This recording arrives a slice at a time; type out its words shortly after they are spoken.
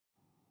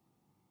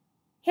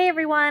Hey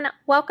everyone,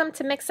 welcome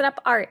to Mix It Up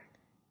Art.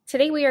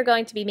 Today we are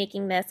going to be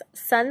making this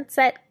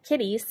sunset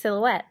kitty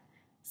silhouette.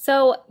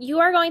 So you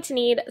are going to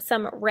need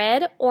some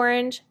red,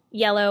 orange,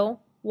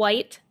 yellow,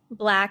 white,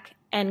 black,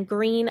 and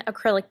green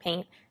acrylic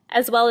paint,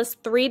 as well as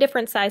 3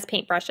 different size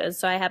paintbrushes.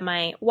 So I have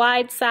my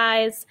wide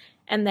size,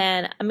 and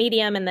then a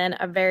medium, and then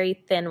a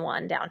very thin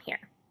one down here.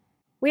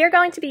 We are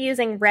going to be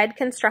using red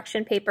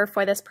construction paper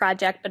for this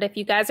project, but if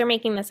you guys are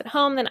making this at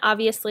home, then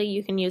obviously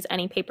you can use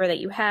any paper that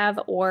you have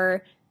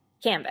or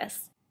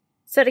canvas.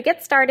 So to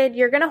get started,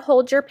 you're going to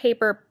hold your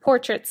paper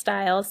portrait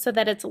style so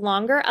that it's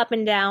longer up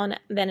and down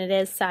than it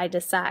is side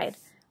to side.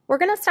 We're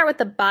going to start with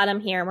the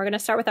bottom here, and we're going to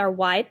start with our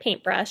wide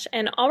paintbrush,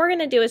 and all we're going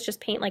to do is just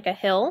paint like a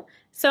hill.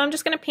 So I'm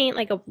just going to paint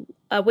like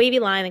a wavy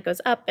line that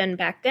goes up and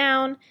back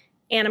down,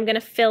 and I'm going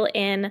to fill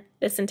in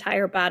this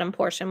entire bottom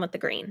portion with the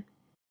green.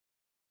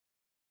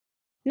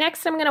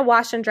 Next, I'm going to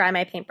wash and dry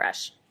my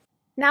paintbrush.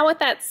 Now with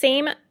that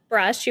same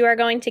brush, you are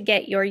going to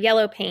get your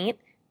yellow paint,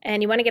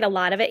 and you want to get a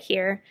lot of it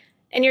here.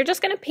 And you're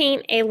just going to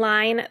paint a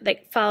line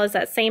that follows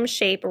that same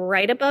shape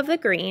right above the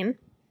green.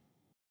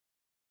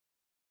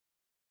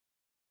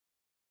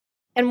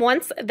 And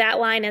once that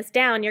line is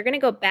down, you're going to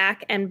go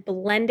back and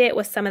blend it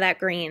with some of that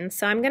green.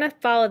 So I'm going to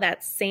follow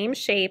that same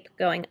shape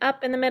going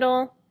up in the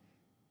middle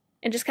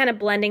and just kind of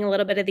blending a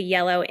little bit of the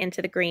yellow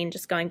into the green,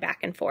 just going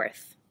back and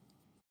forth.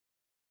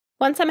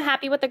 Once I'm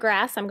happy with the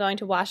grass, I'm going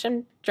to wash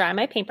and dry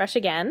my paintbrush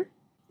again.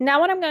 Now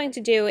what I'm going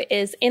to do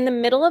is in the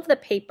middle of the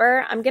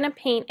paper, I'm going to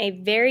paint a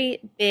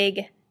very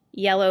big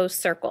yellow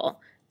circle.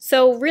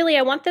 So really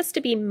I want this to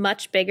be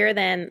much bigger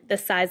than the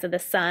size of the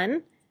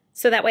sun,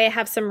 so that way I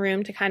have some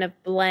room to kind of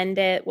blend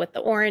it with the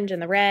orange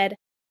and the red.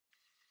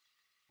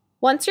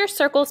 Once your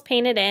circle's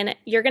painted in,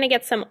 you're going to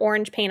get some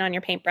orange paint on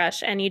your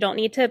paintbrush, and you don't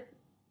need to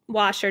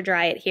wash or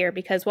dry it here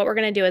because what we're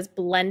going to do is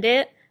blend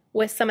it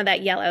with some of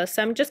that yellow.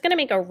 So I'm just going to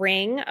make a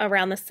ring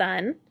around the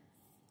sun.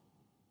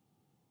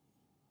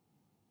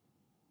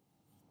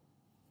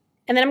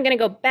 And then I'm going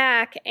to go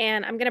back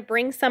and I'm going to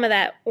bring some of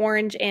that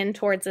orange in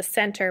towards the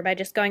center by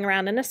just going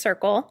around in a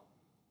circle.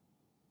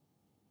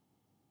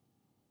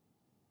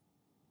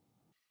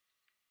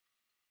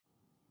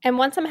 And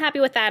once I'm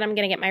happy with that, I'm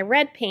going to get my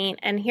red paint,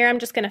 and here I'm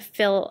just going to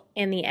fill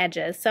in the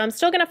edges. So I'm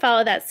still going to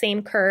follow that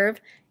same curve,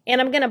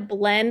 and I'm going to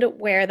blend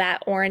where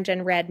that orange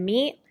and red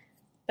meet,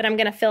 but I'm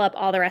going to fill up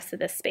all the rest of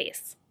this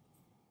space.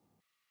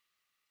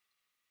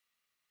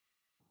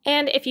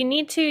 And if you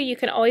need to, you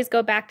can always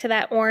go back to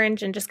that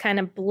orange and just kind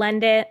of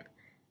blend it,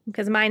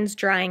 because mine's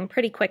drying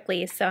pretty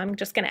quickly, so I'm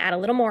just going to add a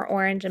little more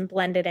orange and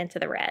blend it into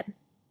the red.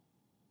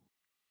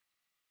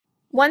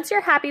 Once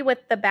you're happy with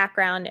the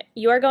background,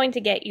 you are going to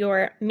get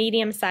your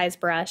medium-sized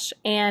brush,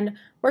 and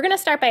we're going to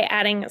start by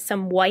adding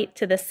some white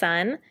to the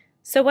sun.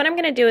 So what I'm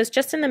going to do is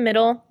just in the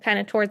middle, kind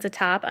of towards the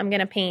top, I'm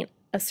going to paint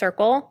a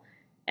circle,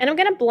 and I'm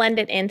going to blend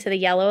it into the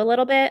yellow a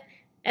little bit,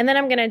 and then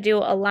I'm going to do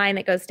a line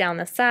that goes down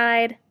the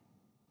side.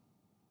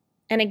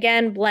 And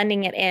again,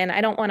 blending it in.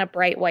 I don't want a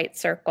bright white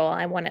circle.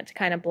 I want it to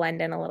kind of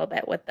blend in a little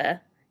bit with the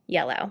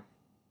yellow.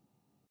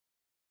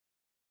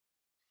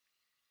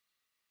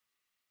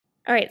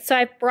 All right, so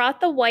I've brought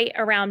the white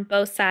around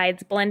both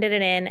sides, blended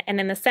it in, and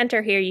in the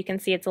center here you can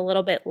see it's a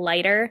little bit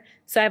lighter.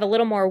 So I have a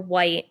little more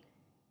white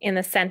in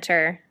the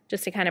center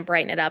just to kind of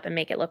brighten it up and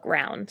make it look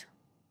round.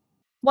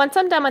 Once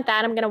I'm done with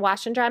that, I'm going to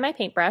wash and dry my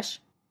paintbrush.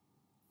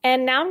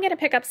 And now I'm going to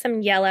pick up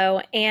some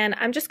yellow, and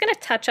I'm just going to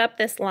touch up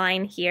this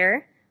line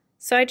here.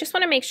 So I just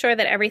want to make sure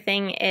that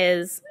everything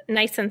is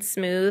nice and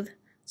smooth.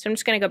 So I'm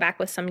just going to go back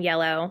with some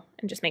yellow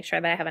and just make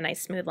sure that I have a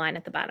nice smooth line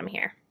at the bottom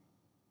here.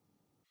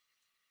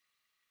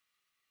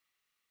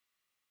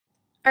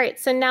 All right,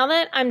 so now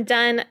that I'm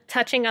done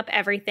touching up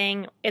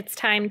everything, it's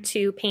time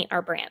to paint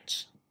our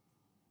branch.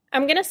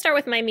 I'm going to start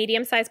with my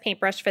medium-sized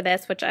paintbrush for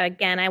this, which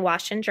again I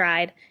washed and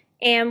dried.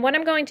 And what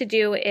I'm going to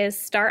do is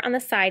start on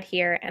the side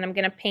here, and I'm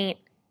going to paint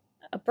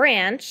a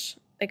branch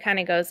that kind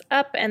of goes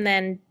up and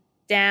then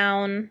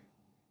down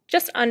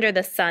just under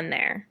the sun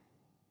there.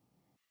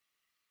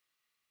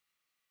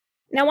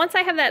 Now once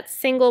I have that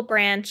single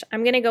branch,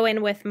 I'm going to go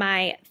in with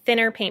my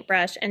thinner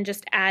paintbrush and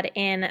just add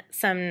in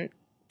some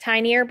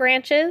tinier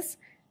branches,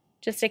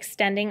 just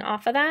extending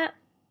off of that.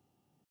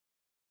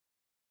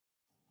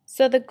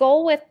 So the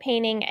goal with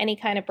painting any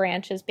kind of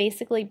branch is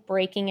basically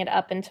breaking it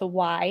up into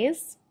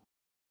Ys.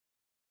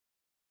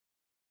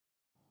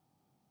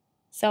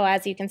 So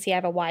as you can see, I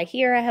have a Y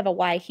here, I have a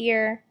Y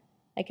here,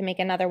 I can make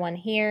another one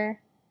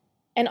here.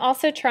 And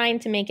also trying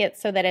to make it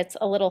so that it's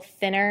a little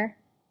thinner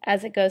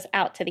as it goes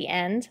out to the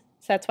end.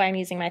 So that's why I'm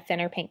using my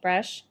thinner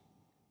paintbrush.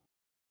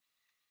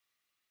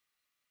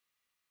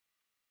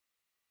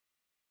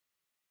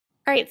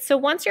 All right, so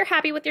once you're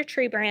happy with your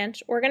tree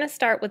branch, we're going to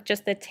start with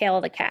just the tail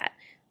of the cat.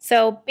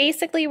 So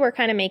basically we're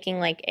kind of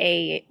making like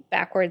a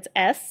backwards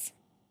S,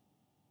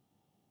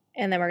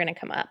 and then we're going to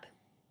come up.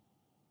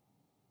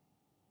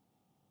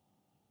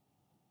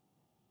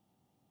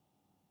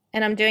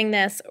 And I'm doing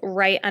this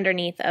right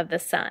underneath of the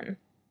sun.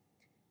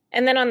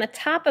 And then on the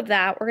top of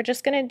that, we're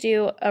just going to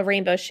do a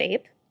rainbow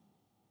shape.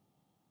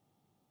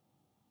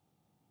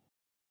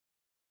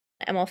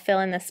 and we'll fill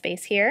in the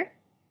space here.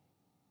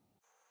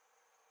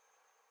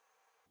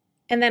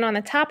 And then on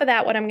the top of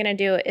that, what I'm going to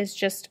do is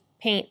just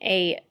paint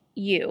a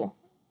U,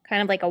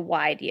 kind of like a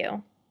wide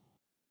U.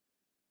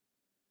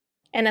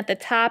 And at the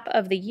top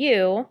of the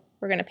U,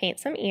 we're going to paint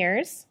some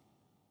ears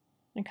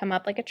and come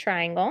up like a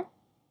triangle.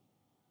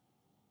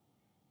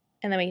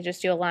 And then we can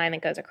just do a line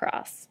that goes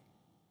across.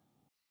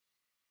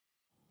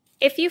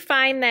 If you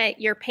find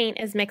that your paint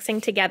is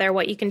mixing together,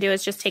 what you can do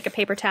is just take a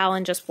paper towel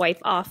and just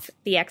wipe off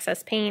the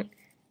excess paint,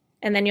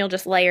 and then you'll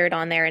just layer it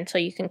on there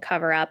until you can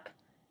cover up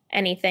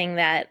anything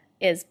that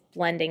is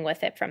blending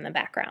with it from the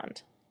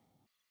background.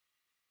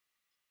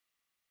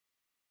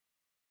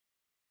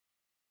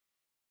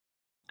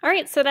 All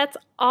right, so that's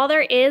all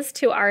there is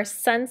to our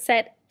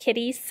Sunset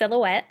Kitty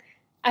silhouette.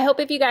 I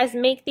hope if you guys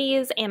make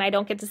these and I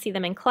don't get to see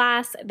them in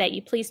class, that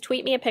you please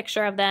tweet me a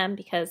picture of them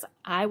because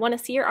I want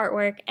to see your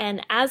artwork.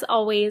 And as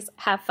always,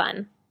 have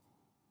fun.